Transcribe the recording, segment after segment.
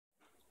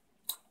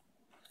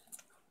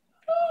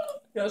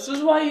This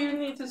is why you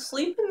need to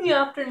sleep in the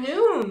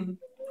afternoon.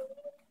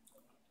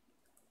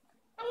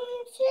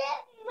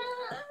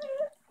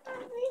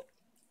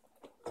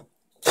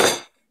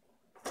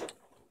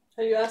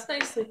 So you asked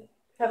nicely.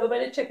 Have a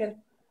bite of chicken.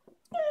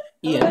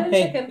 Ian,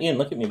 hey, Ian,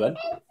 look at me, bud.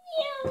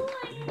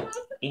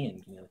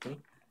 Ian, can you look at me?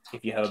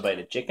 If you have a bite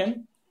of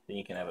chicken, then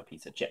you can have a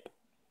piece of chip.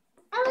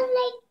 I would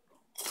like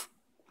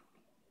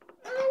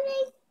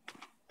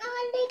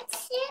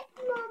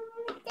chip,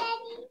 Mom,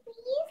 Daddy,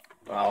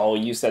 please. Oh,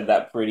 you said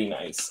that pretty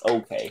nice.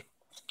 Okay.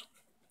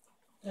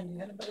 And you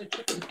had a bite of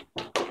chicken.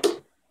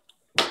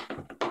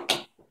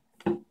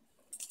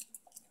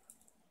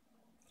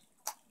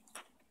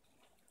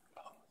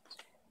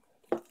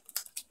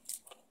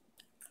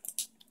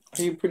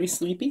 Are you pretty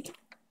sleepy?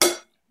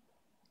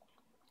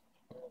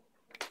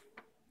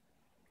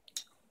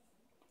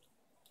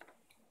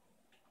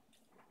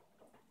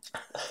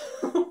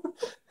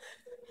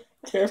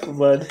 Careful,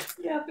 bud.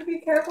 You have to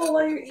be careful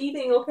while you're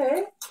eating,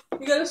 okay?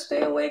 You gotta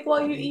stay awake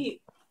while you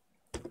eat.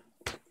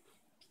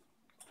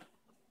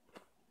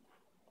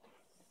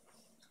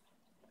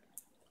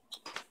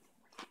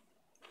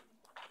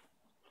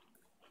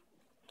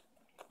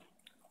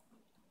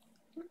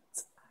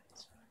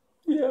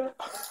 Yeah.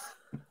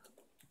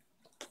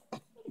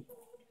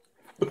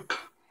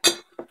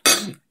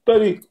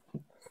 Buddy,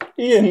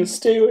 Ian,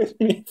 stay with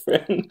me,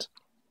 friend.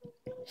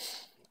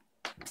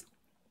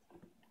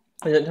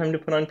 Is it time to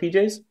put on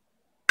PJs?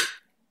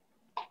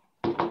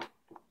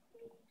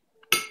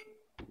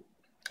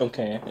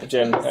 Okay,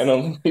 Jen, I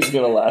don't think he's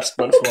gonna last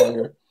much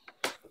longer.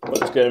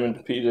 Let's get him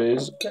into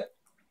PJs.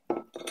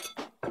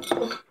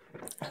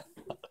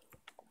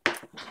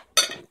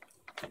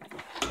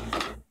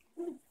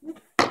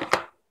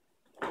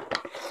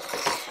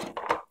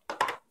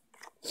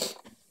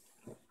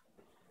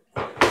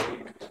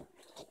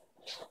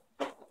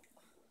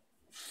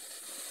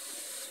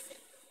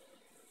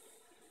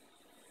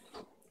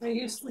 Are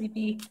you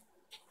sleepy?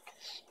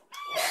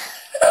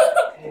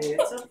 Hey,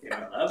 it's okay,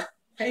 my love.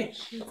 Hey,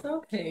 It's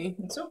okay.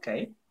 it's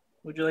okay.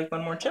 Would you like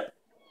one more chip?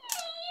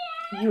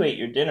 You ate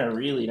your dinner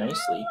really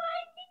nicely.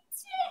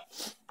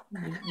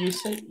 You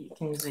say,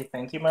 can you say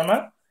thank you,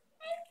 Mama?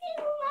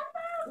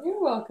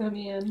 You're welcome,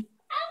 Ian.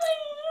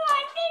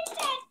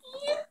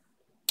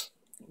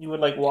 You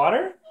would like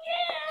water?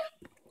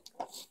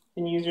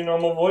 Can you use your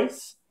normal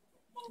voice?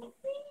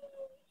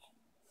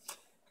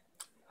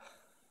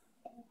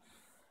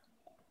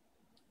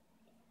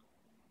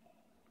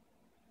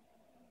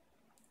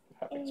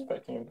 I'm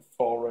expecting him to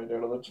fall right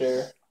out of the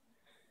chair.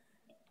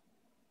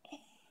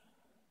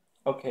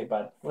 Okay,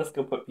 bud. Let's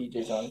go put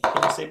PJs on.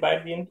 Can you say bye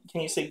to the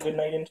Can you say good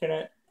night,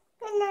 Internet?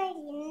 Good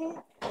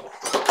night.